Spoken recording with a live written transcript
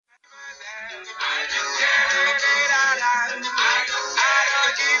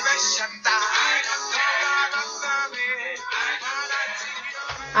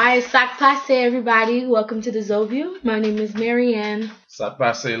Alright, Sac Passe everybody. Welcome to the Zoview. My name is Marianne. Sac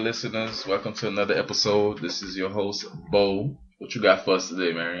Passe listeners, welcome to another episode. This is your host, Bo. What you got for us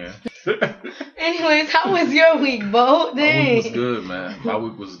today, Marianne? Anyways, how was your week, Bo? My week was good, man. My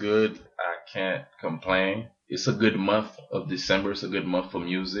week was good. I can't complain. It's a good month of December. It's a good month for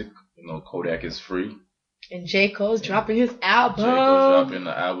music. You know, Kodak is free. And J. Cole's dropping his album. J. Cole's dropping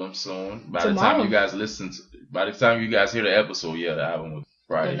the album soon. By the time you guys hear the episode, the album was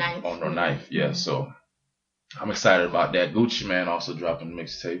Friday on the 9th. Yeah, so I'm excited about that. Gucci Mane also dropping a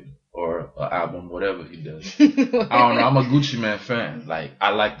mixtape or an album, whatever he does. I don't know. I'm a Gucci Mane fan. Like, I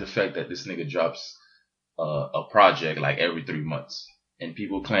like the fact that this nigga drops a project like every 3 months. And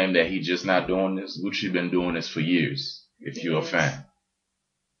people claim that he just not doing this. Gucci been doing this for years, if you're a fan.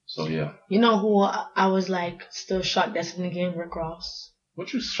 So, yeah. You know who I was like still shocked that's in the game? Rick Ross.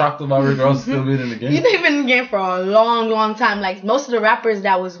 What you shocked about Rick Ross still being in the game? He's been in the game for a long, long time. Like, most of the rappers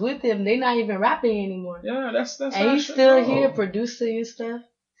that was with him, they not even rapping anymore. Yeah, that's and he's still here producing and stuff.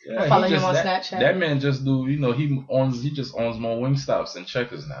 Yeah, I follow him on Snapchat. That man just do, he just owns more Wingstops and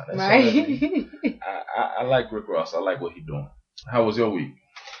Checkers now. That's right. I like Rick Ross. I like what he doing. How was your week?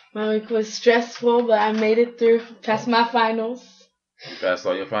 My week was stressful, but I made it through, past my finals. You passed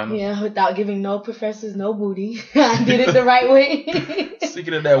all your finals? Yeah, without giving no professors no booty. I did it the right way.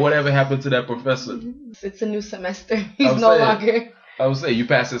 Speaking of that, whatever happened to that professor? It's a new semester. He's no longer. I would say you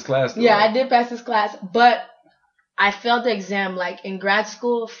passed his class though. Yeah, I did pass his class, but I failed the exam. Like in grad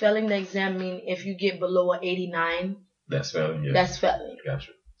school, failing the exam mean if you get below an 89. That's failing, yeah. That's failing.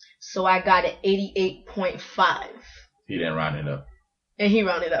 Gotcha. So I got an 88.5. He didn't round it up. And he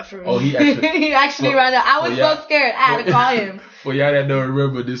rounded up for me. Oh, he actually, he actually rounded up. I was so scared. I had to call him. For y'all that don't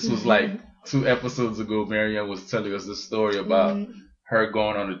remember, this was like 2 episodes ago. Marianne was telling us this story about her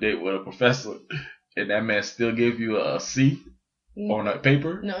going on a date with a professor, and that man still gave you a C on a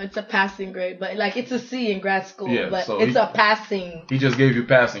paper. No, it's a passing grade, but like it's a C in grad school. Yeah, but so it's a passing. He just gave you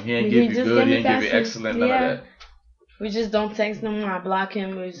passing. He ain't give you good. He ain't give you excellent. None of that. We just don't text no more. I block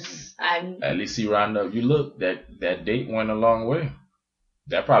him. At least he rounded up. You look, that date went a long way.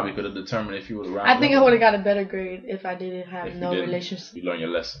 That probably could have determined if you was around. I think I would have got a better grade if I didn't have no relationship. You learned your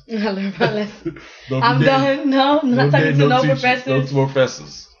lesson. I learned my lesson. I'm done. No, I'm not talking to no professors. No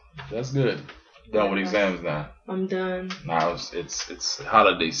professors. That's good. Done with exams now. I'm done. Now it's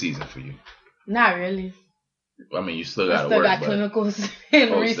holiday season for you. Not really. I mean, you still got to I work. Still got clinicals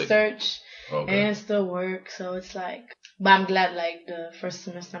and research and still work. So it's like, but I'm glad like the first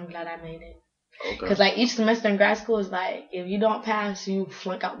semester, I'm glad I made it. Because like each semester in grad school is like, if you don't pass, you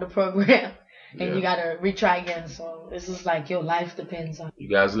flunk out the program and you got to retry again. So this is like your life depends on. You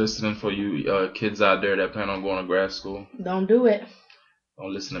guys listening, for you kids out there that plan on going to grad school? Don't do it.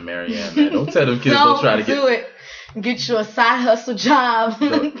 Don't listen to Marianne, man. Don't tell them kids don't try to do it. Get you a side hustle job.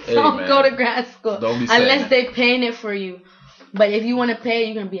 Don't go to grad school. Don't be sad, unless they're paying it for you. But if you want to pay,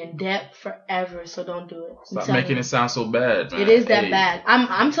 you're going to be in debt forever. So don't do it. Stop making it sound so bad, man. It is that bad.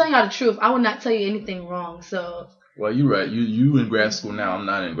 I'm telling y'all the truth. I will not tell you anything wrong. So. Well, you're right. You in grad school now. I'm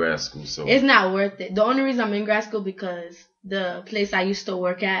not in grad school. So. It's not worth it. The only reason I'm in grad school because the place I used to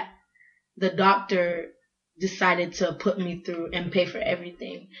work at, the doctor decided to put me through and pay for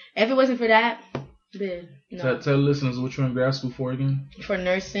everything. If it wasn't for that, no. Tell listeners what you're in grad school for again. For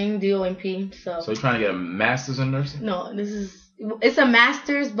nursing, DONP. So you're trying to get a master's in nursing? No, it's a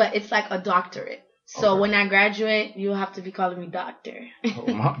master's, but it's like a doctorate. So when I graduate, you'll have to be calling me doctor.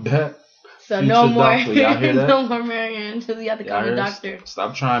 Oh my bad. So no more, no more Marianne. You have to call me doctor.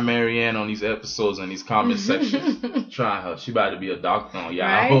 Stop trying Marianne on these episodes and these comment sections. Trying her. She about to be a doctor on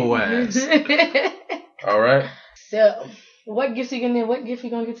y'all whole ass. All right. So, what gift you gonna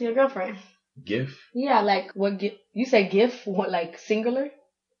get to your girlfriend? Gift? Yeah, like what gift? You say gift? What, like singular?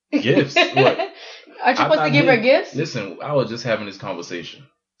 Gifts? What? Aren't you supposed to give her gifts? Listen, I was just having this conversation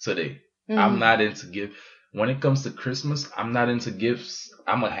today. I'm not into gifts. When it comes to Christmas, I'm not into gifts.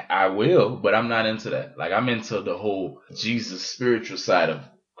 I will, but I'm not into that. Like, I'm into the whole Jesus spiritual side of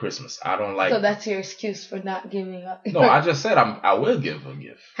Christmas. I don't like. So that's your excuse for not giving up. No, I just said I will give a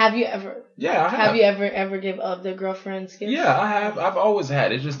gift. Have you ever? Yeah, I have. Have you ever give up the girlfriend's gift? Yeah, I have. I've always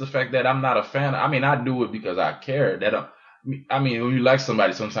had. It's just the fact that I'm not a fan. I mean, I do it because I care. I mean, when you like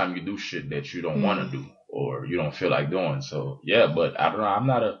somebody, sometimes you do shit that you don't want to do or you don't feel like doing. So yeah, but I don't know. I'm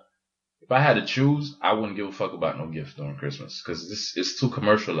not a. If I had to choose, I wouldn't give a fuck about no gift during Christmas because it's too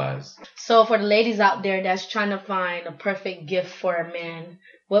commercialized. So for the ladies out there that's trying to find a perfect gift for a man,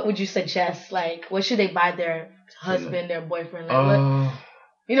 what would you suggest? Like, what should they buy their husband, their boyfriend? Like,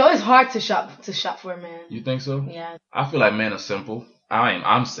 it's hard to shop for a man. You think so? Yeah. I feel like men are simple.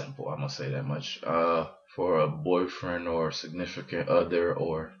 I'm simple. I'm gonna say that much. for a boyfriend or significant other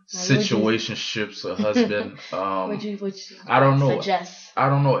or situationships, a husband. Would you I don't know. Suggest? I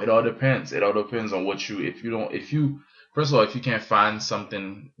don't know. It all depends. It all depends on what you. First of all, if you can't find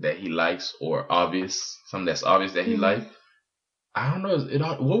something that he likes or something that's obvious that he likes. I don't know.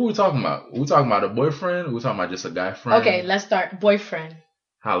 What were we talking about? Were we talking about a boyfriend? Or were we talking about just a guy friend? Okay, let's start boyfriend.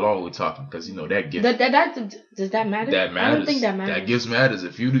 How long are we talking? Because that gift. Does that matter? That matters. I don't think that matters. That gift matters.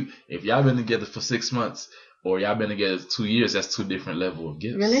 If y'all been together for 6 months or y'all been together 2 years, that's 2 different levels of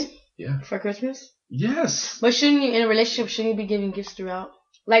gifts. Really? Yeah. For Christmas? Yes. But shouldn't you, in a relationship, shouldn't you be giving gifts throughout?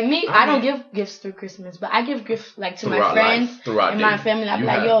 Like me, I don't give gifts through Christmas, but I give gifts like to my friends and my family. I'm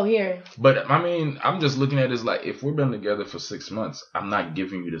like, yo, here. But I mean, I'm just looking at it as like, if we've been together for 6 months, I'm not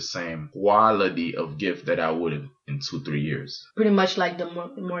giving you the same quality of gift that I would have in 2-3 years. Pretty much like the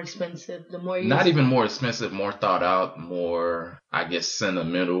more expensive, the more. Not even more expensive, more thought out, more, I guess,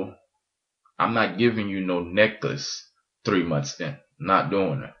 sentimental. I'm not giving you no necklace 3 months in. Not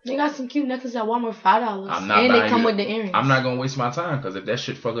doing it. They got some cute necklaces at Walmart, $5. And they come with the earrings. I'm not gonna waste my time because if that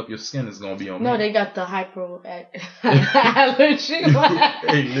shit fuck up your skin, it's gonna be on me. No, they got the Hypro at allergy.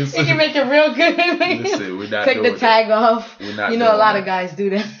 Hey, listen. You can make it real good. Listen, we're not take the tag off. We're not. You know, a lot of guys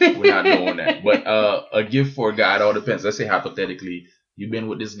do that. We're not doing that. But a gift for a guy, it all depends. Let's say hypothetically, you've been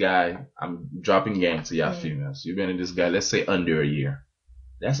with this guy. I'm dropping game to y'all females. You've been with this guy. Let's say under a year.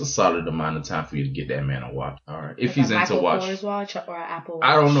 That's a solid amount of time for you to get that man a watch. All right. If he's into watch. Watch or an Apple Watch?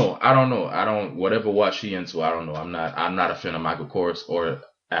 I don't know. Whatever watch he into, I don't know. I'm not a fan of Michael Kors or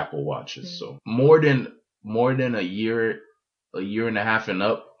Apple Watches. So more than a year and a half and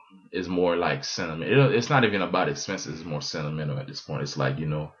up is more like sentiment. It's not even about expenses. It's more sentimental at this point. It's like,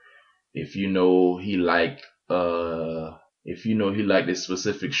 if he like this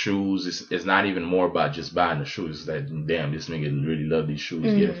specific shoes, it's not even more about just buying the shoes. It's like, damn, this nigga really love these shoes.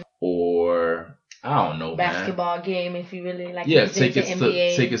 Get or I don't know, basketball game if you really like. Yeah, tickets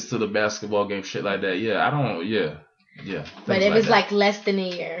to the basketball game, shit like that. Yeah, I don't. Yeah. But if it's like less than a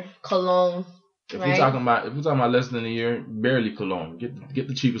year, cologne. If we're talking about less than a year, barely cologne. Get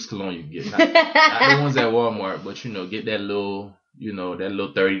the cheapest cologne you can get. Not the ones at Walmart, but get that little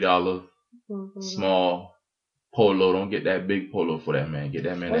 $30 small polo. Don't get that big polo for that man. Get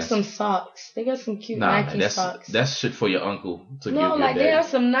that man. Or some socks. They got some cute Nike socks. That's shit for your uncle to give. No, like they have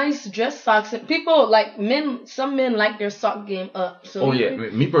some nice dress socks. And people like men. Some men like their sock game up. So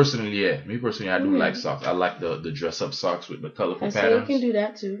me personally, I do like socks. I like the dress up socks with the colorful patterns. You can do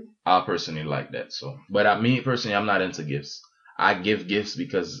that too. I personally like that. So, but me personally, I'm not into gifts. I give gifts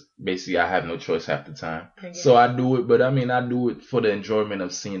because basically I have no choice half the time. So I do it. But I mean, I do it for the enjoyment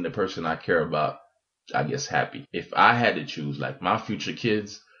of seeing the person I care about, I guess, happy. If I had to choose, like my future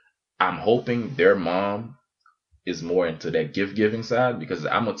kids, I'm hoping their mom is more into that gift giving side because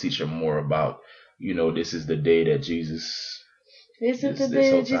I'm gonna teach them more about, this is the day that Jesus. Is it the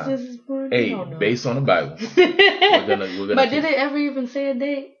day that Jesus is born? Hey, based on the Bible, we're gonna. But did it ever even say a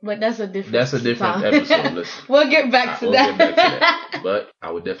date? But that's a different. That's a different episode. Listen, we'll get back to that. But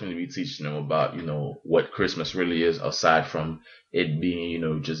I would definitely be teaching them about what Christmas really is, aside from it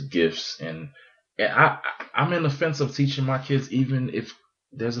being just gifts and. I'm in the fence of teaching my kids even if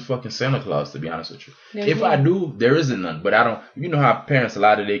there's a fucking Santa Claus, to be honest with you. I do, there isn't none. But I don't, how parents, a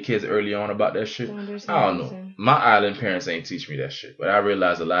lot of their kids early on about that shit. I don't know. My island parents ain't teach me that shit. But I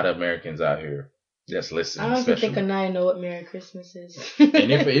realize a lot of Americans out here that's listening. I don't even think I know what Merry Christmas is.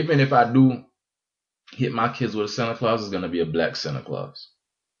 And even if I do hit my kids with a Santa Claus, it's going to be a black Santa Claus.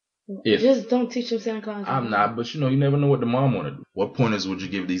 Just don't teach them Santa Claus. I'm not, but you never know what the mom want to do. What pointers would you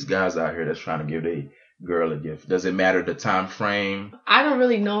give these guys out here that's trying to give their girl a gift? Does it matter the time frame? I don't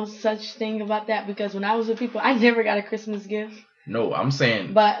really know such thing about that because when I was with people, I never got a Christmas gift. No, I'm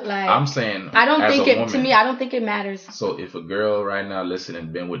saying. But I don't think it. To me, I don't think it matters. So if a girl right now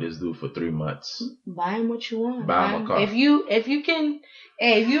listening been with this dude for 3 months, buy him what you want. Buy him a car. If you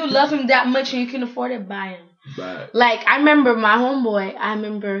you love him that much and you can afford it, buy him. Bye. Like, I remember my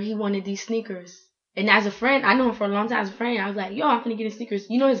homeboy, he wanted these sneakers. And as a friend, I know him for a long time as a friend. I was like, yo, I'm finna get his sneakers.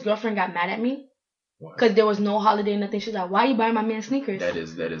 His girlfriend got mad at me. Because there was no holiday, nothing. She's like, why you buying my man sneakers? That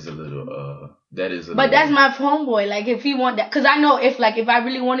is a little. But that's my homeboy. Like, if he want that. Because I know if I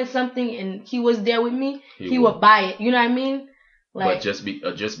really wanted something and he was there with me, he would buy it. You know what I mean? Like,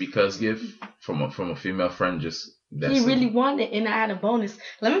 but just because gift from a female friend, just. He really wanted it, and I had a bonus.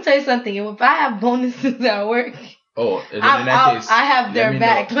 Let me tell you something. If I have bonuses at work, in that case, I have their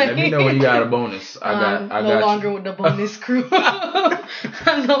back. Let me know when you got a bonus. I got no longer with the bonus crew.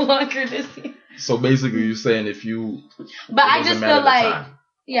 I'm no longer this year. So basically, you're saying if you. But I just feel like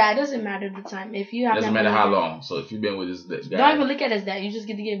Yeah, it doesn't matter the time. If you have doesn't matter how long. So if you've been with this guy, don't even look at it as that. You just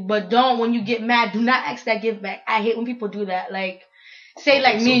get the gift. But don't, when you get mad, do not ask that gift back. I hate when people do that. Like, say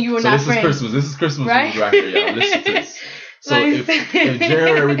me and you were not friends. This is Christmas right here, y'all. Listen to this. So if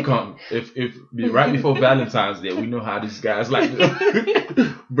January comes, if right before Valentine's Day, we know how these guys like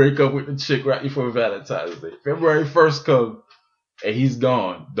to break up with the chick right before Valentine's Day. February 1st comes and he's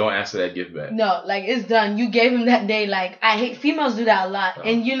gone. Don't ask for that gift back. No, like it's done. You gave him that day. Like I hate females do that a lot,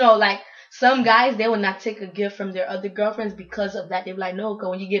 and you know, like some guys they will not take a gift from their other girlfriends because of that. They're like, no, cause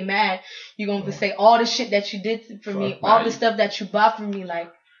when you get mad, you're gonna say all the shit that you did for me, all the stuff that you bought for me,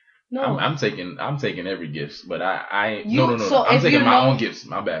 like. No, I'm taking every gift, but no. So I'm taking my own gifts.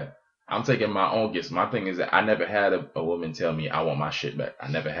 My bad. I'm taking my own gifts. My thing is that I never had a woman tell me I want my shit back. I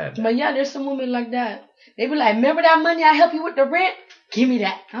never had that. But yeah, there's some women like that. They be like, remember that money I helped you with the rent? Give me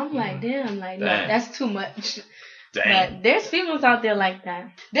that. I'm like, damn, like no, that's too much. Damn. But there's females out there like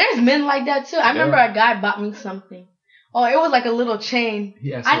that. There's men like that too. I remember a guy bought me something. Oh, it was like a little chain.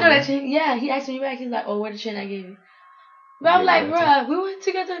 I know that chain. Yeah, he asked me back. He's like, oh, where the chain I gave you? But I'm like, bruh, we went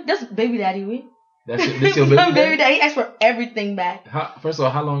together. That's baby daddy, we. That's your baby daddy? He asked for everything back. First of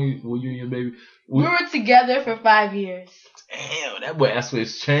all, how long were you and your baby? We were together for 5 years. Damn, that boy asked for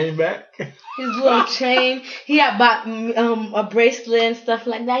his chain back. His little chain. He had bought a bracelet and stuff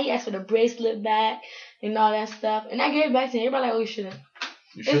like that. He asked for the bracelet back and all that stuff. And I gave it back to him. Everybody like, oh, you shouldn't.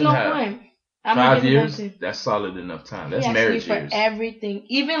 There's no point. 5 years? That's solid enough time. That's marriage years. For everything.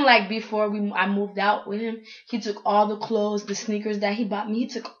 Even like before I moved out with him, he took all the clothes, the sneakers that he bought me. He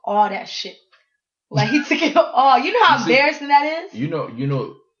took all that shit. Like he took it all. You know how embarrassing that is? You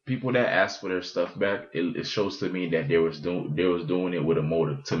know, people that ask for their stuff back, it shows to me that they was doing it with a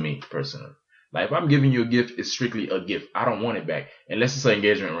motive. To me personally, like if I'm giving you a gift, it's strictly a gift. I don't want it back unless it's an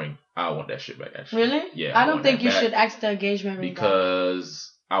engagement ring. I want that shit back. Actually, really? Yeah. I don't think you should ask the engagement ring because.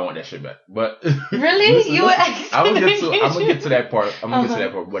 I want that shit back, but really, listen, I'm gonna get to that part.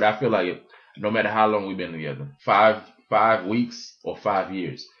 But I feel like no matter how long we've been together, 5 weeks or 5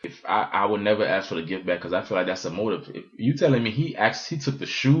 years, if I would never ask for the gift back because I feel like that's a motive. If you telling me he took the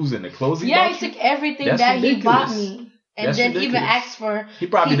shoes and the clothes he bought he took everything that ridiculous. He bought me, and that's then ridiculous. Even asked for. He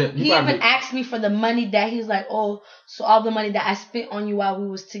even asked me for the money that he's like, oh, so all the money that I spent on you while we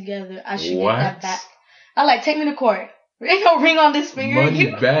was together, I should get that back. I like take me to court. Ain't no ring on this finger.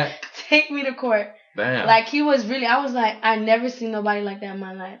 Money back. Take me to court. Damn. Like he was really. I was like, I never seen nobody like that in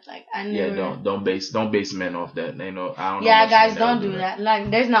my life. Like I never. Yeah, don't base men off that. They know. I don't know. Yeah, guys, don't do that.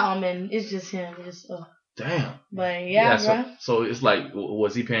 Like there's not all men. It's just him. Damn. But yeah, bro. So it's like,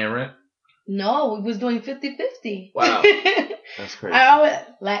 was he paying rent? No, we was doing 50-50. Wow. That's crazy.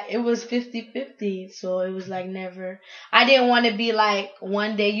 It was 50-50, so it was like never. I didn't want to be like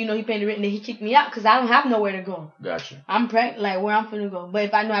one day, he paid the rent and then he kicked me out because I don't have nowhere to go. Gotcha. I'm pregnant, like where I'm finna go. But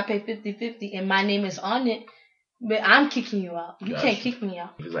if I know I pay 50-50 and my name is on it, but I'm kicking you out. You can't kick me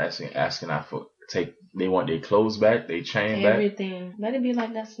out. He's asking out for they want their clothes back, they chain back. Everything. Let it be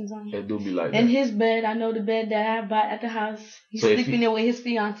like that sometimes. It do be like that. In his bed, I know the bed that I bought at the house. He's sleeping there with his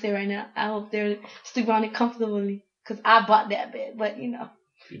fiance right now. I hope they're sleeping on it comfortably. Because I bought that bed. But, we're not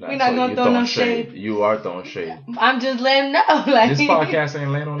going to throw no shade. You are throwing shade. I'm just letting him know. Like, this podcast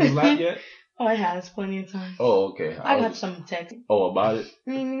ain't laying on his lap yet? Oh, it has plenty of time. Oh, okay. I got some text. Oh, about it?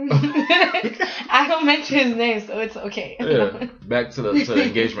 I don't mention his name, so it's okay. Yeah. Back to the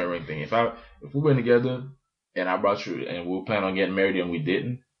engagement ring thing. If we've been together and I brought you and we were planning on getting married and we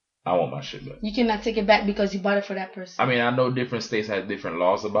didn't, I want my shit back. You cannot take it back because you bought it for that person. I mean, I know different states have different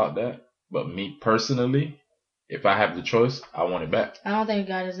laws about that, but me personally, if I have the choice, I want it back. I don't think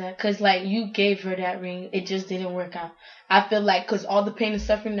God is that. Because, you gave her that ring. It just didn't work out. I feel like because all the pain and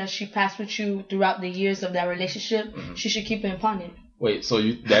suffering that she passed with you throughout the years of that relationship, she should keep it upon it. Wait, so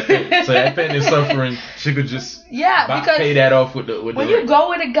that pain and suffering, she could just because pay that off with when the you ring. go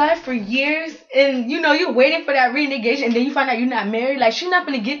with a guy for years and, you're waiting for that re-engagement and then you find out you're not married, like, she's not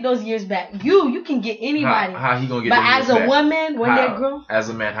going to get those years back. You can get anybody. How he going to get them years back? But as a woman, when they're grown. As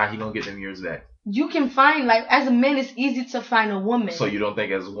a man, how he going to get them years back? You can find, as a man, it's easy to find a woman. So you don't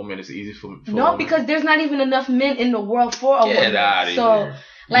think as a woman it's easy for No, because there's not even enough men in the world for a woman. Get out of here.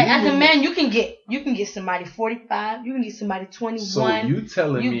 As a man, you can get somebody 45, you can get somebody 21. So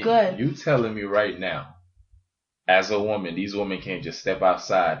you telling me right now, as a woman, these women can't just step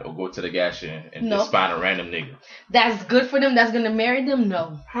outside or go to the gas station and just find a random nigga. That's good for them. That's gonna marry them.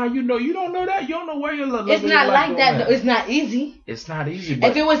 No. How you know? You don't know that. You don't know where your love. It's not like that. Though. It's not easy. It's not easy.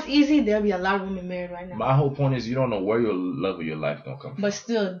 But if it was easy, there'd be a lot of women married right now. My whole point is you don't know where your love of your life gonna come from. But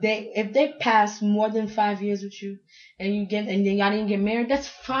still, if they pass more than 5 years with you, and then y'all didn't get married, that's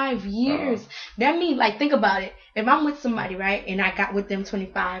 5 years. That means, like, think about it. If I'm with somebody, right, and I got with them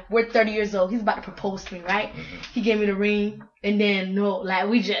 25, we're 30 years old, he's about to propose to me, right? He gave me the ring, and then,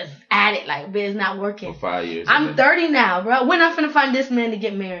 we just at it, like, but it's not working. For 5 years. I'm 30 now, bro. When I'm finna find this man to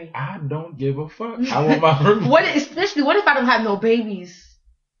get married? I don't give a fuck. I want my ring back. Especially, what if I don't have no babies?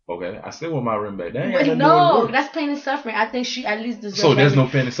 Okay, I still want my ring back. But no, that's pain and suffering. I think she at least deserves. So there's no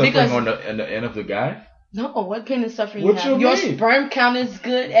pain and suffering on the end of the guy? No, what pain and suffering you have? Your sperm count is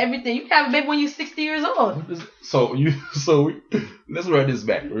good, everything. You can have a baby when you're 60 years old. So let's run this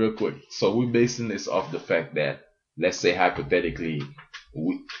back real quick. So we're basing this off the fact that, let's say hypothetically,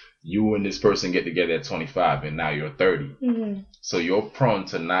 you and this person get together at 25 and now you're 30. Mm-hmm. So you're prone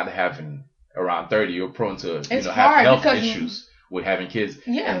to not having, around 30, you're prone to have health issues with having kids.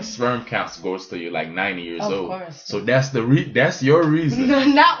 Yeah. And sperm counts goes to you like 90 years old. Of course. So that's that's your reason.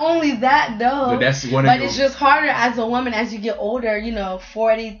 Not only that though. But it's just harder as a woman as you get older,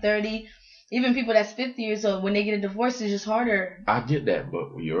 40, 30, even people that's 50 years old, when they get a divorce, it's just harder. I get that,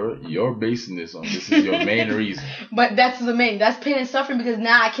 but you're basing this on this is your main reason. But that's pain and suffering, because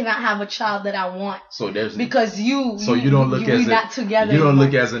now I cannot have a child that I want. So there's because you don't look as not together. You don't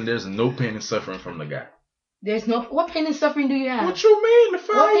look as in there's no pain and suffering from the guy. There's no, what pain and suffering do you have? What you mean? The 5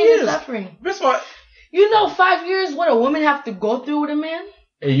 years. What pain and suffering? That's what. 5 years, what a woman have to go through with a man?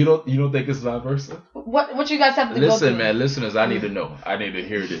 Hey, you don't think it's vice versa? What you guys have to go through? Listen, man, listeners, I need to know. I need to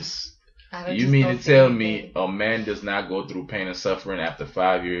hear this. You mean to tell me a man does not go through pain and suffering after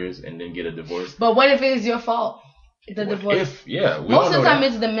 5 years and then get a divorce? But what if it is your fault? The divorce. Most of the time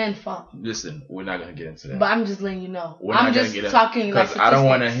it's the men's fault. Listen, we're not gonna get into that. But I'm just letting you know. I'm just talking because I don't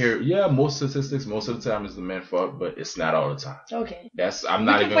want to hear. Yeah, most statistics, most of the time it's the men's fault, but it's not all the time. Okay. I'm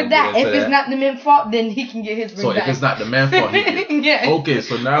not even. For that, if it's not the men's fault, then he can get his ring back. So if it's not the men's fault, he can. Yeah. Okay,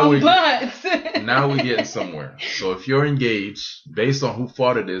 so now we're getting somewhere. So if you're engaged, based on whose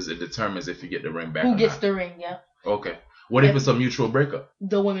fault it is, it determines if you get the ring back. Who gets the ring? Yeah. Okay. What if it's a mutual breakup?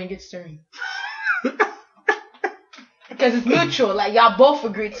 The woman gets the ring. Because it's mutual, like y'all both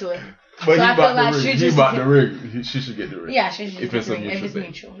agreed to it. But so I feel like she bought the ring. She should get the ring. Yeah, she should get the ring if it's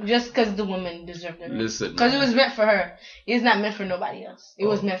mutual. Just because the woman deserved the ring. Listen, because it was meant for her. It's not meant for nobody else. It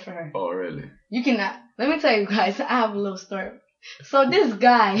was meant for her. Oh, really? You cannot. Let me tell you guys. I have a little story. So this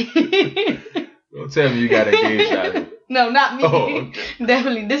guy. Don't tell me you got engaged out here. No, not me. Oh, okay.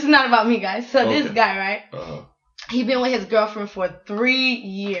 Definitely. This is not about me, guys. So this guy, right? Uh-huh. He been with his girlfriend for 3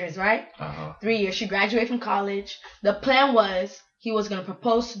 years, right? 3 years. She graduated from college. The plan was he was going to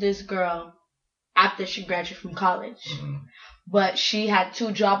propose to this girl after she graduated from college. Mm-hmm. But she had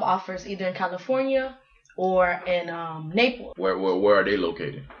 2 job offers, either in California or in Naples. Where are they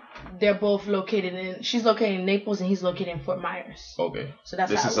located? They're both located she's located in Naples and he's located in Fort Myers. Okay. So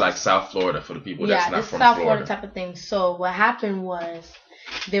that's this is like South Florida for the people that's not from Florida. Yeah, South Florida type of thing. So what happened was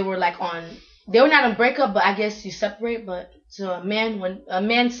they were not on breakup, but I guess you separate. But so when a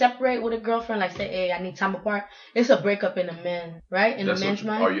man separate with a girlfriend, like say, hey, I need time apart, it's a breakup in a man, right? In a man's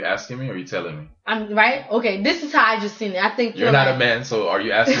mind. Are you asking me or are you telling me? I'm right. Okay, this is how I just seen it. I think you're not a man, so are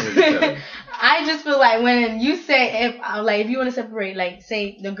you asking me or you telling me? I just feel like when you say if you want to separate, like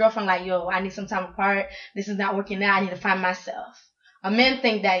say the girlfriend like, yo, I need some time apart. This is not working out. I need to find myself. A man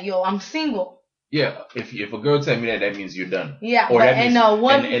think that, yo, I'm single. Yeah, if a girl tell me that means you're done. Yeah, or that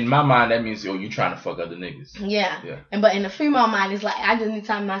means, in my mind that means you trying to fuck other niggas. Yeah. But in the female mind, it's like I just need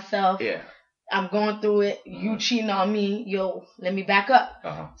time myself. Yeah. I'm going through it. You cheating on me. Yo, let me back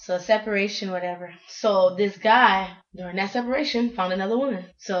up. So separation, whatever. So this guy during that separation found another woman.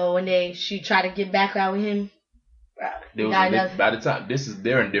 So when she tried to get back out with him, by the time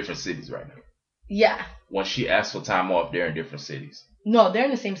they're in different cities right now. Yeah. When she asked for time off, they're in different cities. No, they're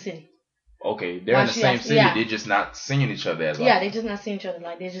in the same city. Okay, they're in the same city. Yeah. They're just not seeing each other as often. Yeah, they're just not seeing each other.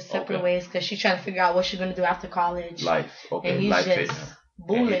 Like they're just separate ways because she's trying to figure out what she's gonna do after college. Life, okay, and he's life just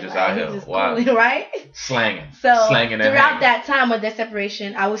bullying, he's just out here, bullying, right? Slanging. So slanging throughout that time of their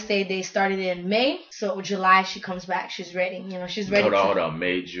separation, I would say they started in May. So July she comes back. She's ready. She's ready. Hold on.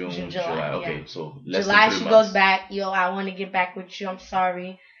 May, June, July. Okay, so less July than 3 she months. goes back. Yo, I want to get back with you. I'm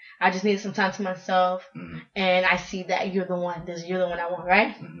sorry. I just needed some time to myself, and I see that you're the one. You're the one I want,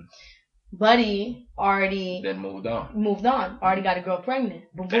 right? Mm-hmm. Buddy already then moved on. Already got a girl pregnant.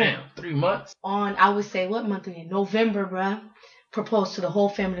 Boom, Damn, boom. 3 months. On, I would say, what month are we in? November, bruh. Proposed to the whole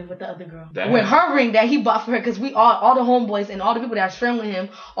family with the other girl. Damn. With her ring that he bought for her, because we all the homeboys and all the people that are friends with him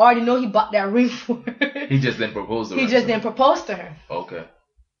already know he bought that ring for her. He just didn't propose to her. He just didn't propose to her. Okay.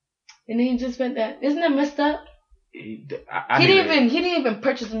 And then he just went that. Isn't that messed up? He didn't even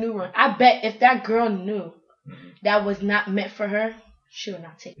purchase a new ring. I bet if that girl knew that was not meant for her, she would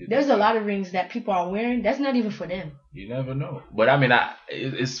not take it. There's a lot of rings that people are wearing. That's not even for them. You never know. But I mean,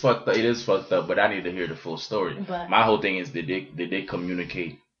 it's fucked up. It is fucked up. But I need to hear the full story. But my whole thing is, did they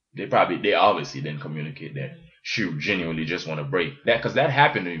communicate? They obviously didn't communicate that she genuinely just want to break that, because that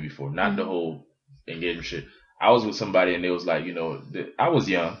happened to me before. Not the whole engagement shit. I was with somebody and they was like, I was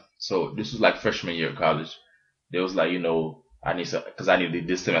young, so this was like freshman year of college. They was like, I need some, because I needed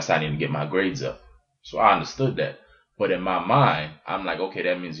this semester, I need to get my grades up. So I understood that. But in my mind, I'm like, okay,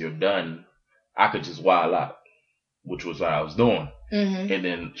 that means you're done. I could just wild out, which was what I was doing. Mm-hmm. And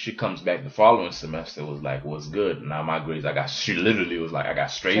then she comes back the following semester, was like, what's good? Now my grades, she literally was like, I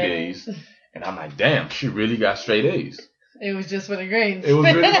got straight A's. And I'm like, damn, she really got straight A's. It was just for the grades. It was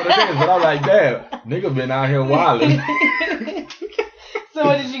really for the grades. But I'm like, damn, nigga been out here wilding. So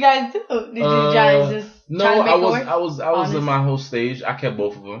what did you guys do? Did you guys just no, try to make I was in my whole stage. I kept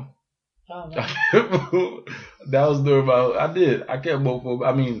both of them. Oh, wow. That was during I kept both of them.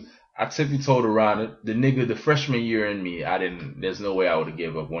 I mean, I tippy-toed around it. The freshman year in me, there's no way I would have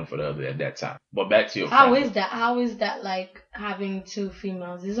gave up one for the other at that time. But back to your How is that like having two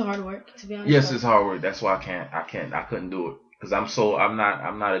females? Is it hard work, to be honest? Yes, it's hard work. That's why I couldn't do it. Because I'm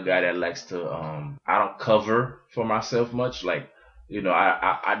not a guy that likes to, I don't cover for myself much. Like,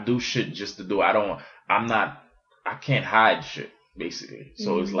 I do shit just to do it. I can't hide shit, basically.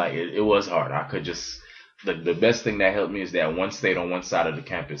 So it's like, it was hard. I could just, the best thing that helped me is that one stayed on one side of the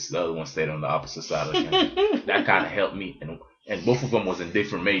campus, the other one stayed on the opposite side of the campus. That kind of helped me. And both of them was in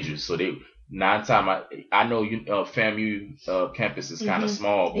different majors. So I know FAMU campus is kind of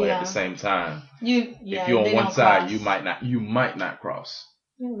small, but at the same time, if you're on one side, cross. you might not cross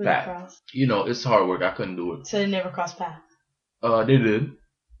path. It's hard work. I couldn't do it. So they never crossed paths? They did.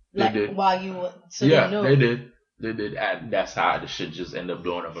 They did. While you were, so they did. They did. That's how the shit just ended up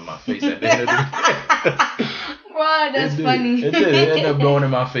blowing up in my face at the end of the day. Wow, that's funny. It did. It ended up blowing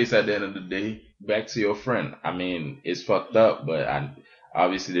in my face at the end of the day. Back to your friend. I mean, it's fucked up, but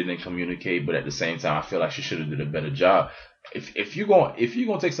obviously they didn't communicate. But at the same time, I feel like she should have did a better job. If you're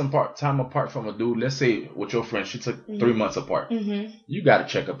gonna take some time apart from a dude, let's say with your friend, she took 3 months apart. Mm-hmm. You gotta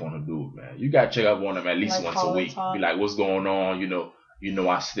check up on a dude, man. You gotta check up on him at least once a week. Be like, what's going on?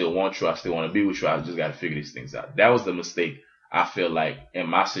 I still want you. I still want to be with you. I just got to figure these things out. That was the mistake I feel like in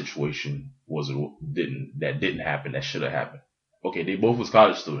my situation didn't happen. That should have happened. Okay, they both was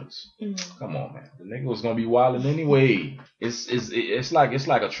college students. Mm-hmm. Come on, man. The nigga was gonna be wilding anyway. It's like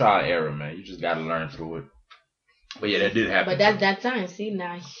a trial and error, man. You just got to learn through it. But yeah, that did happen. But that's that time. See,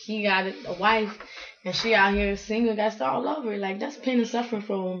 now he got a wife, and she out here single. That's all over. Like, that's pain and suffering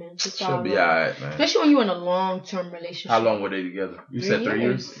for a woman. Should be alright, man. Especially when you're in a long-term relationship. How long were they together? You said 3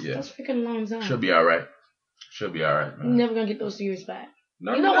 years? Yeah. That's freaking long time. Should be alright. Man. You're never gonna get those years back.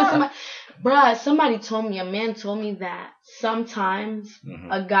 No, when somebody told me, a man told me that sometimes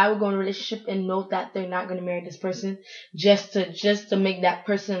a guy will go in a relationship and know that they're not going to marry this person just to make that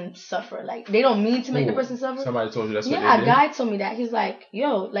person suffer. Like, they don't mean to make the person suffer. Somebody told you that's what they did? Yeah, a guy told me that. He's like,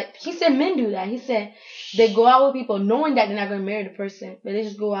 he said men do that. He said they go out with people knowing that they're not going to marry the person, but they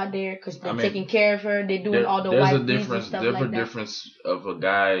just go out there because they're taking care of her. They're doing all the wife things and stuff like that. There's a difference of a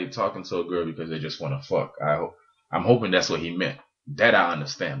guy talking to a girl because they just want to fuck. I'm hoping that's what he meant. That I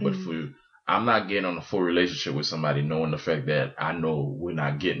understand, but I'm not getting on a full relationship with somebody knowing the fact that I know we're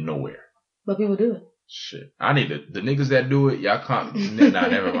not getting nowhere. But people do it. Shit, I need the niggas that do it. Y'all comment. Nah,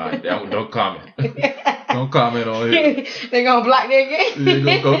 never mind. Don't comment. Don't comment on it. They gonna block their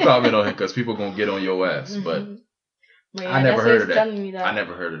game. Go comment on it because people gonna get on your ass. But I never heard of that. I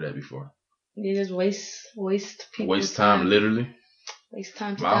never heard of that before. They just waste people. Waste time, literally. Waste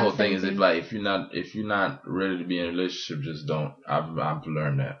time. My whole thing is if you're not ready to be in a relationship, just don't. I've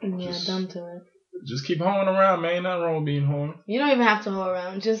learned that. Yeah, don't do it. Just keep hoeing around, man. Ain't nothing wrong with being hoeing. You don't even have to hoe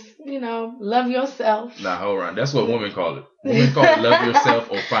around. Just, love yourself. Nah, hoe around. That's what women call it. Women call it love yourself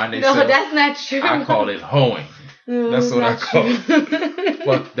or find yourself. No, that's not true. I call it hoeing. That's what I call it.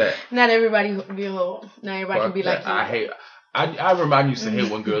 Fuck that. Not everybody be a hoe. Not everybody can be like you. I remind you to hate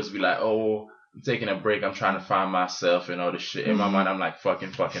when girls be like, oh, I'm taking a break. I'm trying to find myself and all this shit. In my mind, I'm like,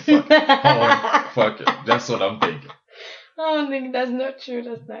 fucking. Fuck it. That's what I'm thinking. I don't think that's not true.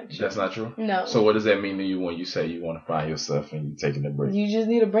 That's not true. That's not true? No. So what does that mean to you when you say you want to find yourself and you're taking a break? You just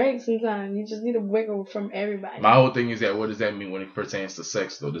need a break sometimes. You just need a break from everybody. My whole thing is that what does that mean when it pertains to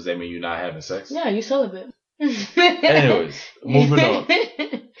sex, though? Does that mean you're not having sex? Yeah, you're celibate. Anyways, moving on.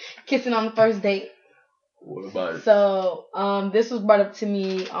 Kissing on the first date. What about it? So, this was brought up to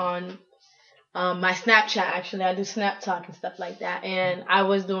me on my Snapchat, actually. I do Snap Talk and stuff like that. And I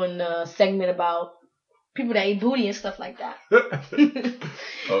was doing a segment about people that eat booty and stuff like that.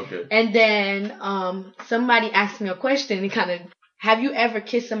 Okay. And then somebody asked me a question and it kind of have you ever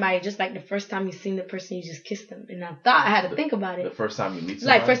kissed somebody just like the first time you seen the person, you just kissed them? And I thought I had to think about it. The first time you meet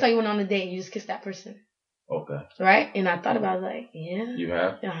somebody? Like first time you went on a date, you just kissed that person. Okay. Right? And I thought about it, like, yeah. You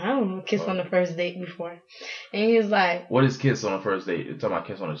have? Yeah, I don't kiss on the first date before. And he was like, what is kiss on the first date? You talking about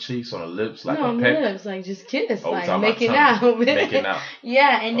kiss on the cheeks, on the lips, like no, a peck? No, lips, like just kiss, like making out. Making out.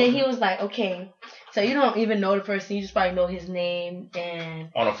 Yeah, and then he was like, okay, so you don't even know the person, you just probably know his name and.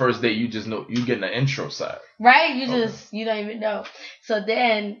 On a first date, you just know, you getting the intro side. Right? You just, you don't even know. So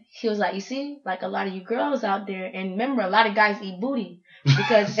then he was like, you see, like a lot of you girls out there, and remember, a lot of guys eat booty.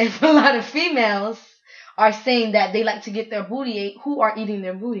 Because if a lot of females are saying that they like to get their booty ate, who are eating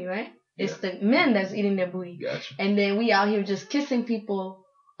their booty, right? It's the men that's eating their booty. Gotcha. And then we out here just kissing people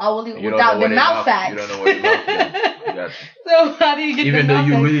without the mouth facts. You don't know where your mouth is. Gotcha. So how do you get even the though mouth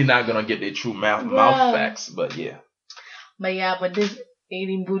you're facts? really not going to get their true mouth facts, but yeah. But this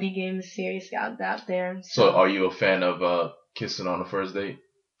eating booty game is serious out there. So are you a fan of kissing on the first date?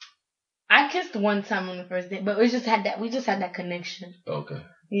 I kissed one time on the first date, but we just had that connection. Okay.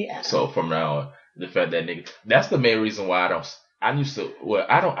 Yeah. So from now on, the fact that nigga, that's the main reason why I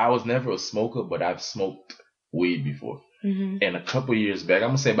was never a smoker, but I've smoked weed before. Mm-hmm. And a couple years back, I'm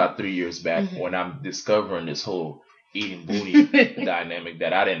gonna say about 3 years back, mm-hmm. when I'm discovering this whole eating booty dynamic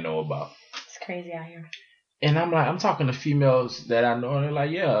that I didn't know about. It's crazy out here. And I'm talking to females that I know, and they're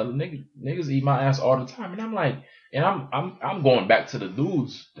like, yeah, niggas eat my ass all the time. And I'm like, and I'm going back to the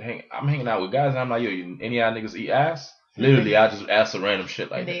dudes. I'm hanging out with guys, and I'm like, yo, any of y'all niggas eat ass? Literally, I just ask some random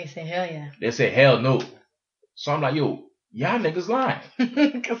shit like that. They say hell yeah. They say hell no. So I'm like, yo, y'all niggas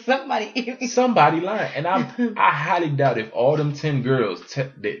lying. Cause somebody lying. And I highly doubt if all them 10 girls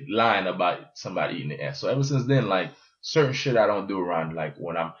they lying about somebody eating the ass. So ever since then, like, certain shit I don't do around, like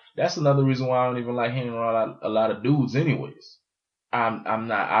when that's another reason why I don't even like hanging around a lot of dudes anyways. I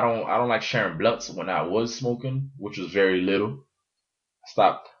don't like sharing blunts. When I was smoking, which was very little.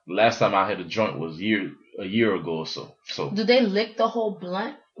 Stopped. Last time I had a joint was a year ago or so. So do they lick the whole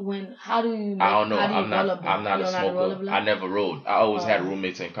blunt? How do you? I don't know. I'm not a smoker. I never rolled. I always had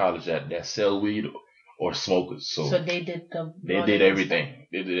roommates in college that sell weed or smokers. So they did everything.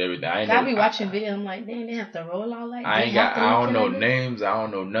 They did everything. I be watching videos. I'm like, dang, they have to roll all like. I don't know names. I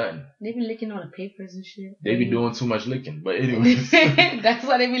don't know nothing. They be licking all the papers and shit. They be doing too much licking. But anyways, that's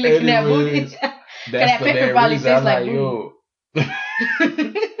why they be licking that booty. That's the main reason. I'm like, yo.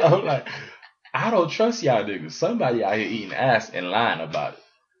 I'm like, I don't trust y'all niggas. Somebody out here eating ass and lying about it.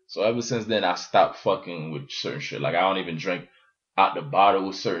 So ever since then, I stopped fucking with certain shit. Like, I don't even drink out the bottle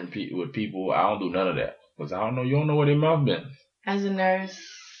with certain people. I don't do none of that. Because I don't know, you don't know where their mouth been. As a nurse,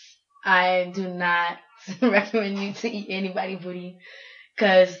 I do not recommend you to eat anybody booty.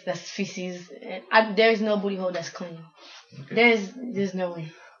 Because that's feces. There's no booty hole that's clean. Okay. There's no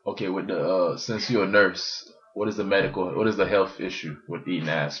way. Okay, with the since you're a nurse, what is the health issue with eating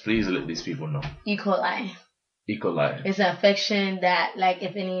ass? Please let these people know. E. coli. E. coli. It's an infection that, like,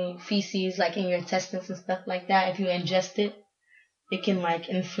 if any feces, like in your intestines and stuff like that, if you ingest it, it can like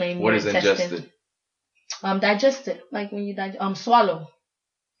inflame your intestines. What is ingested? Digest it, like when you swallow.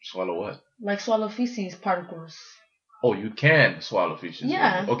 Swallow what? Like swallow feces particles. Oh, you can swallow feces.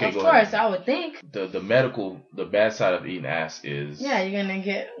 Yeah, okay, of course, ahead. I would think. The bad side of eating ass is. Yeah, you're gonna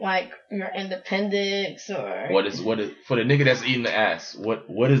get like your appendix or. What is for the nigga that's eating the ass?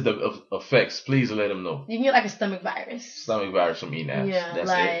 What is the effects? Please let them know. You can get like a stomach virus. Stomach virus from eating ass. Yeah, that's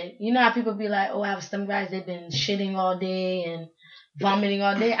like it. You know how people be like, oh, I have a stomach virus. They've been shitting all day and vomiting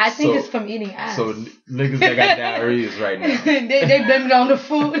all day. I think it's from eating ass. So niggas that got diarrhea right now. they blame it on the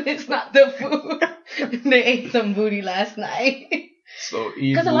food. It's not the food. They ate some booty last night. So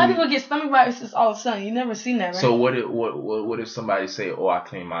because a lot of people get stomach viruses all of a sudden. You never seen that, right? So what if somebody say, oh, I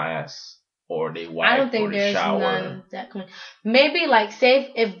clean my ass, or they wipe, I don't think or they there's shower? None that clean. Maybe like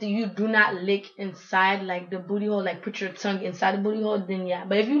say if you do not lick inside like the booty hole, like put your tongue inside the booty hole, then yeah.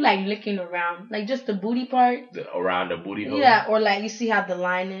 But if you like licking around, like just the booty part, around the booty hole, yeah, or like you see how the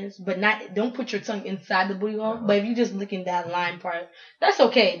line is, but don't put your tongue inside the booty hole. Uh-huh. But if you just licking that line part, that's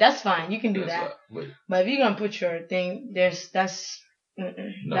okay. That's fine. You can do that. But if you're gonna put your thing, that's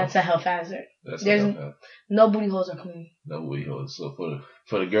a health hazard. No booty holes are clean. No booty holes. So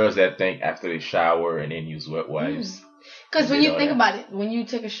for the girls that think after they shower and then use wet wipes. Because when you think about it, when you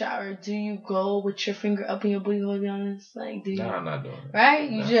take a shower, do you go with your finger up in your booty hole? To be honest, like do you? No, I'm not doing it. Right?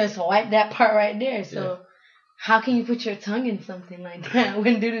 You just wipe that part right there. So how can you put your tongue in something like that?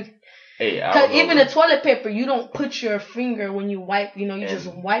 Because even the toilet paper, you don't put your finger when you wipe. You just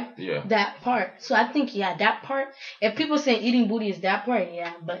wipe that part. So I think that part. If people say eating booty is that part,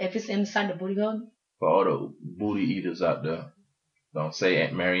 but if it's inside the booty hole. For all the booty eaters out there, don't say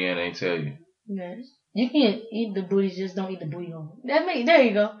Aunt Marianne ain't tell you. Yeah. You can eat the booty, just don't eat the booty hole. There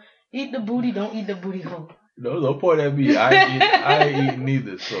you go. Eat the booty, don't eat the booty hole. No, don't point at me. I ain't eat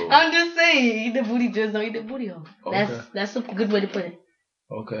neither. So I'm just saying, eat the booty, just don't eat the booty hole. Okay. That's a good way to put it.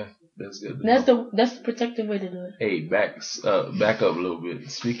 Okay, that's good. That's the protective way to do it. Hey, back up a little bit.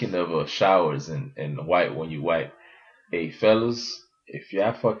 Speaking of showers and white when you wipe, hey fellas, if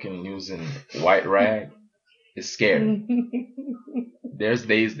y'all fucking using white rag, it's scary. There's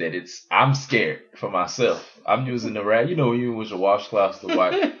days that I'm scared for myself. I'm using the rag. You know when you use your washcloths to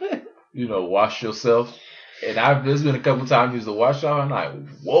wipe, wash yourself. And there's been a couple times I used the washcloth. I'm like,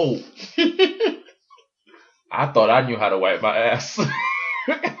 whoa. I thought I knew how to wipe my ass.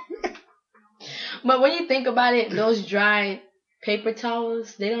 But when you think about it, those dry paper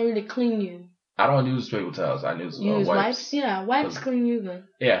towels, they don't really clean you. I don't use paper towels. I use wipes. Yeah, wipes clean you good.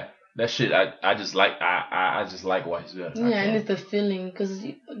 Yeah. That shit, I just like wipes better. Yeah, and it's the feeling, because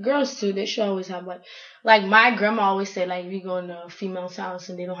girls too, they should always have wipes. Like my grandma always said, like if you go in a female's house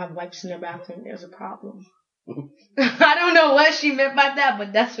and they don't have wipes in their bathroom, there's a problem. I don't know what she meant by that,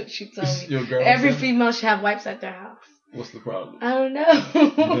 but that's what she told me. Every female should have wipes at their house. What's the problem? I don't know.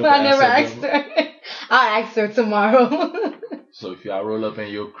 I never asked her. I'll ask her tomorrow. So if y'all roll up in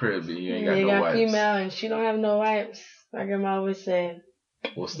your crib and you ain't got no wipes. Female and she don't have no wipes. My grandma always said.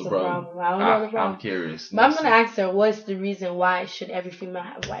 What's the problem? I don't know the problem. I'm curious. But I'm gonna ask her, what's the reason why should every female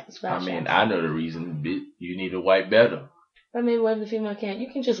have wipes? I mean, I know the reason. You need to wipe better. I mean, what if the female can't?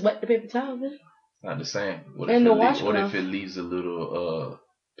 You can just wet the paper towel, then. Not the same. What if it leaves a little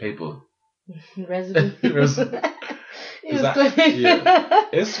paper residue?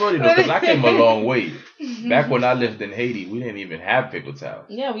 It's funny though, because I came a long way. Back when I lived in Haiti, we didn't even have paper towels.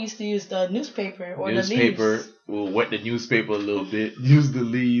 Yeah, we used to use the newspaper or the leaves. We'll wet the newspaper a little bit, use the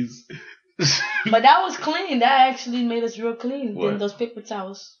leaves. But that was clean. That actually made us real clean than those paper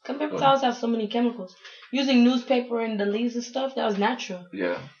towels. Because paper towels have so many chemicals. Using newspaper and the leaves and stuff, that was natural.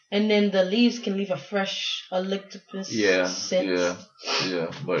 Yeah. And then the leaves can leave a fresh eucalyptus scent.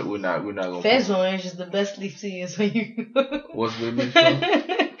 Yeah. But we're not gonna. Fez orange is the best leaf to use when you. What's the leaf?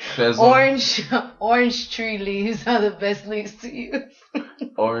 Fez orange tree leaves are the best leaves to use.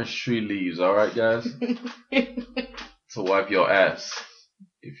 Orange tree leaves, all right, guys. To wipe your ass.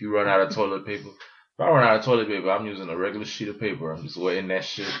 If you run out of toilet paper. If I run out of toilet paper, I'm using a regular sheet of paper. I'm just wetting that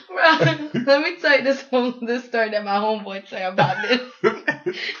shit. Let me tell you this story that my homeboy told about this.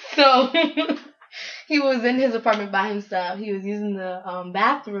 So, he was in his apartment by himself. He was using the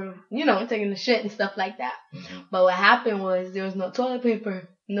bathroom, taking the shit and stuff like that. Mm-hmm. But what happened was there was no toilet paper.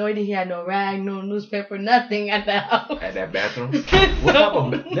 Nor did he have no rag, no newspaper, nothing at the house. At that bathroom?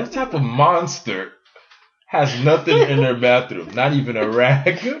 That type of monster has nothing in their bathroom, not even a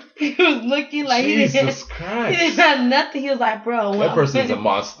rag. He was looking like Jesus Christ. He didn't have nothing. He was like, bro, that person's a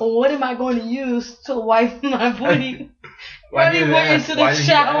monster. Well, what am I going to use to wipe my booty? Why did he ask?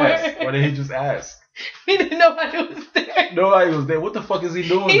 Why did he just ask? He didn't know nobody was there. Nobody was there. What the fuck is he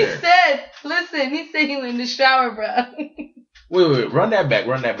doing there? He said he was in the shower, bro. Wait, run that back.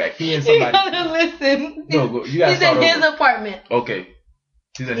 He and somebody. You gotta listen. No, you gotta He's in his apartment. Okay.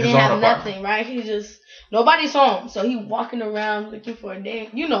 He's in his own apartment. He didn't have nothing, right? Nobody's home, so he walking around looking for a day.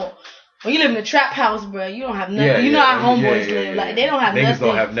 When you live in a trap house, bro, you don't have nothing. Yeah, how homeboys live. Like, they don't have Niggas nothing.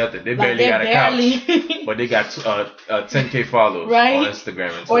 Don't have nothing. They barely got a couch. But they got 10K followers on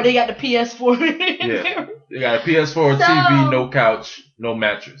Instagram. And or they got the PS4. Yeah. They got a PS4, TV, no couch, no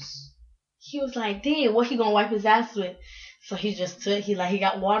mattress. He was like, damn, what he gonna wipe his ass with? So he just took, he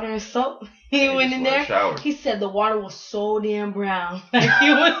got water and soap. He went in there. Shower. He said the water was so damn brown. Like,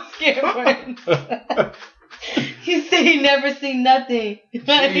 he was scared for himself. He said he never seen nothing.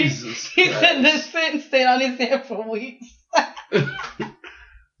 Like, he said the scent stayed on his hand for weeks.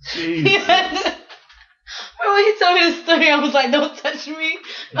 Jesus. When he told me the story, I was like, don't touch me.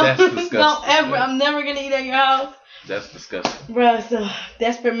 That's disgusting. Don't ever. I'm never going to eat at your house. That's disgusting. Bruh, so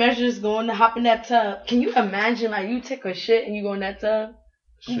desperate measures going to hop in that tub. Can you imagine, like, you take a shit and you go in that tub?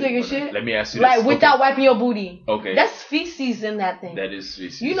 You take a shit? Let me ask you this. Like, without wiping your booty. Okay. That's feces in that thing. That is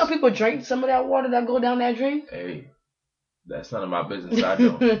feces. You know people drink some of that water that go down that drain? Hey, that's none of my business. I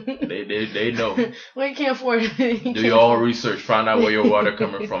know. They know. Well, you can't afford it. Do your own research. Find out where your water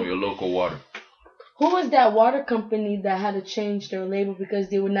coming from, your local water. Who was that water company that had to change their label because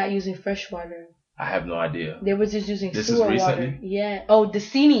they were not using fresh water? I have no idea. They were just using this sewer is recently? water. Yeah. Oh,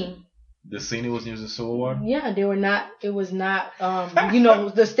 Decini. Decini was using sewer water? Yeah, they were not. It was not.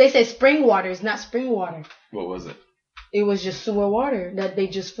 They say spring water. It's not spring water. What was it? It was just sewer water that they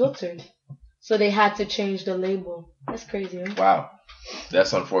just filtered. So they had to change the label. That's crazy, right? Wow.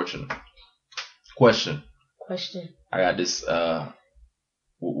 That's unfortunate. Question. I got this.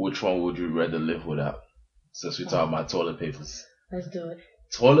 which one would you rather live without? Since we're talking about toilet papers. Let's do it.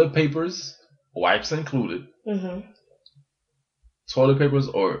 Toilet papers, wipes included. Mm-hmm. Toilet papers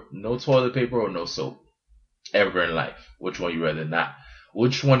or no toilet paper or no soap ever in life. Which one you rather not?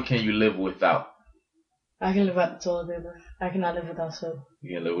 Which one can you live without? I can live without the toilet paper. I cannot live without soap.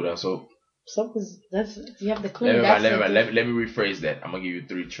 You can live without soap? Soap is, you have to clean. Let me rephrase that. I'm going to give you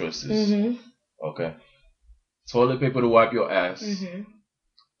 3 choices. Mm-hmm. Okay. Toilet paper to wipe your ass. Mm-hmm.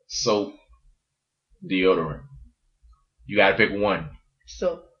 Soap. Deodorant. You got to pick one.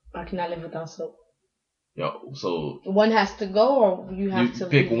 Soap. I cannot live without soap. Yo, so one has to go, or you have to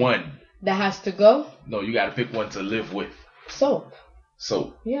pick one that has to go. No, you got to pick one to live with. Soap.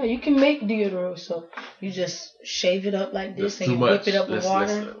 Soap. Yeah, you can make deodorant with soap. You just shave it up like this and you whip it up with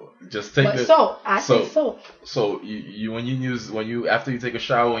water. Just take soap. I say soap. So you after you take a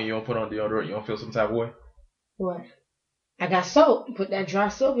shower and you don't put on deodorant, you don't feel some type of way? What? I got soap. Put that dry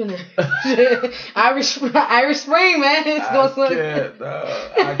soap in there. Irish Spring, man. It's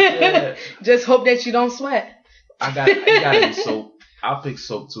I can't. Just hope that you don't sweat. I gotta be soap. I'll pick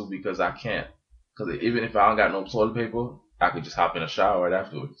soap too because I can't. Because even if I don't got no toilet paper, I could just hop in a shower right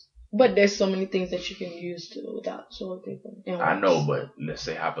afterwards. But there's so many things that you can use without toilet paper. I know, but let's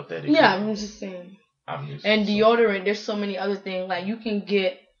say hypothetically. Yeah, I'm just saying. And deodorant, there's so many other things. Like you can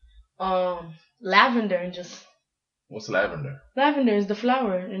get lavender and just. What's lavender? Lavender is the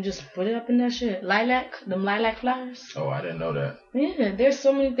flower and just put it up in that shit. Them lilac flowers. Oh, I didn't know that. Yeah, there's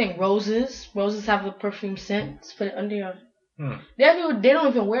so many things. Roses have a perfume scent. Just put it under your. There are people, they don't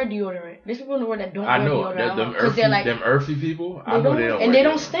even wear deodorant. There's people in the world that don't wear deodorant. I know. Them earthy people, I know they don't and they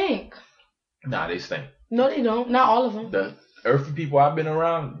don't stink. Nah, they stink. No, they don't. Not all of them. The earthy people I've been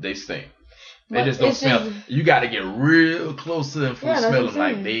around, they stink. They just don't smell. You got to get real close to them for smell them.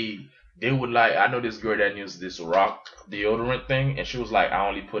 Like they would like. I know this girl that uses this rock deodorant thing, and she was like, I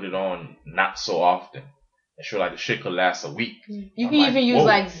only put it on not so often. And she was like, the shit could last a week. You can even use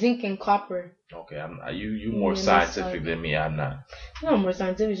like zinc and copper. Okay, you more scientific than me. I'm not. No, more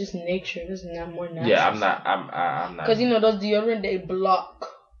scientific. It's just nature. It's not more natural. Yeah, I'm not. I'm not. Because those deodorant, they block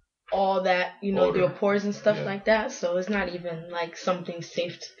all that, your pores and stuff like that. So it's not even like something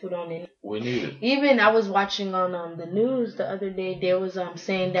safe to put on it. We need it. Even I was watching on the news the other day. They was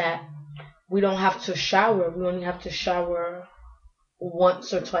saying that we don't have to shower. We only have to shower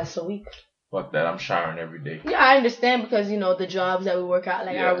once or twice a week. Fuck that, I'm showering every day. Yeah, I understand because, the jobs that we work out,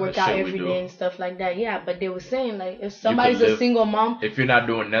 like I work out every day and stuff like that. Yeah, but they were saying, like, if somebody's a single mom. If you're not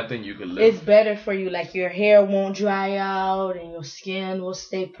doing nothing, you can live. It's better for you. Like, your hair won't dry out and your skin will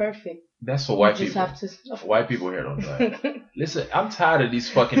stay perfect. That's for white people. White people hair don't dry out. Listen, I'm tired of these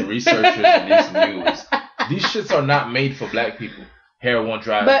fucking researchers and these news. These shits are not made for black people. Hair won't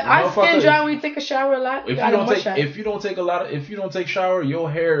dry. But our skin dry when you take a shower a lot. If you don't take shower,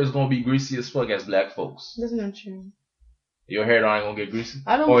 your hair is gonna be greasy as fuck as black folks. That's not true. Your hair ain't gonna get greasy.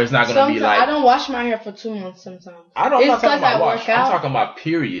 Or it's not gonna be like. I don't wash my hair for 2 months sometimes. I'm not talking about wash. I'm talking about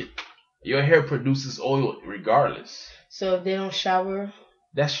period. Your hair produces oil regardless. So if they don't shower.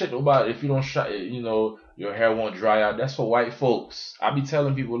 That shit about if you don't shower, your hair won't dry out. That's for white folks. I be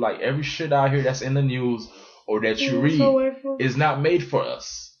telling people like every shit out here that's in the news. Or that you read is not made for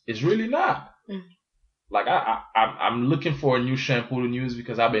us. It's really not. Like I'm looking for a new shampoo to use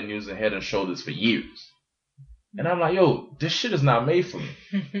because I've been using Head and Shoulders for years, and I'm like, yo, this shit is not made for me.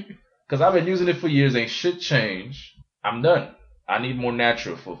 Because I've been using it for years, ain't shit changed. I'm done. I need more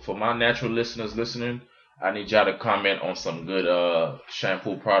natural. For my natural listeners listening, I need y'all to comment on some good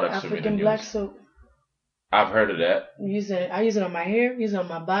shampoo products for me to use. African black soap. I've heard of that. I use it on my hair, use it on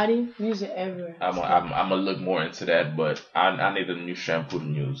my body, use it everywhere. I'm gonna look more into that, but I need a new shampoo to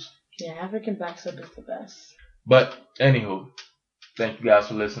use. Yeah, African black soap is the best. But anywho, thank you guys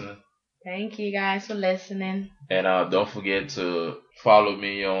for listening. Thank you guys for listening. And don't forget to follow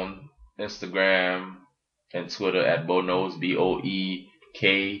me on Instagram and Twitter at Boeknows,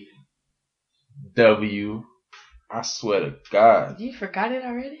 BOEKW. I swear to God. You forgot it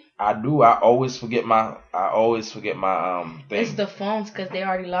already? I do. I always forget my thing. It's the phones because they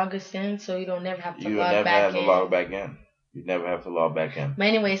already log us in, so you don't never have to log back in. You never have to log back in. But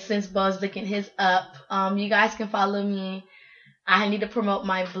anyway, since Buzz looking his up, you guys can follow me. I need to promote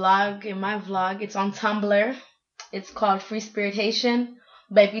my blog. In my vlog, it's on Tumblr. It's called Free Spirit Haitian.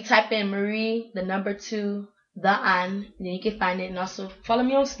 But if you type in Marie, the number 2, the Anne, then you can find it. And also follow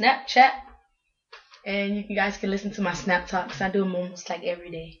me on Snapchat. And you guys can listen to my Snap Talks. I do them almost like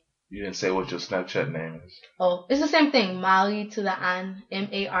every day. You didn't say what your Snapchat name is. Oh, it's the same thing. Marie to the Anne,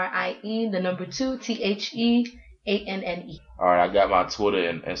 Marie, the number 2, THEANNE. Alright, I got my Twitter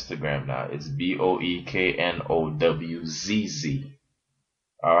and Instagram now. It's BOEKNOWZZ.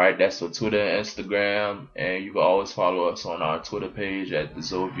 All right, that's for Twitter and Instagram, and you can always follow us on our Twitter page at the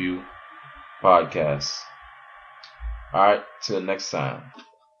Zoview Podcast. All right, till next time.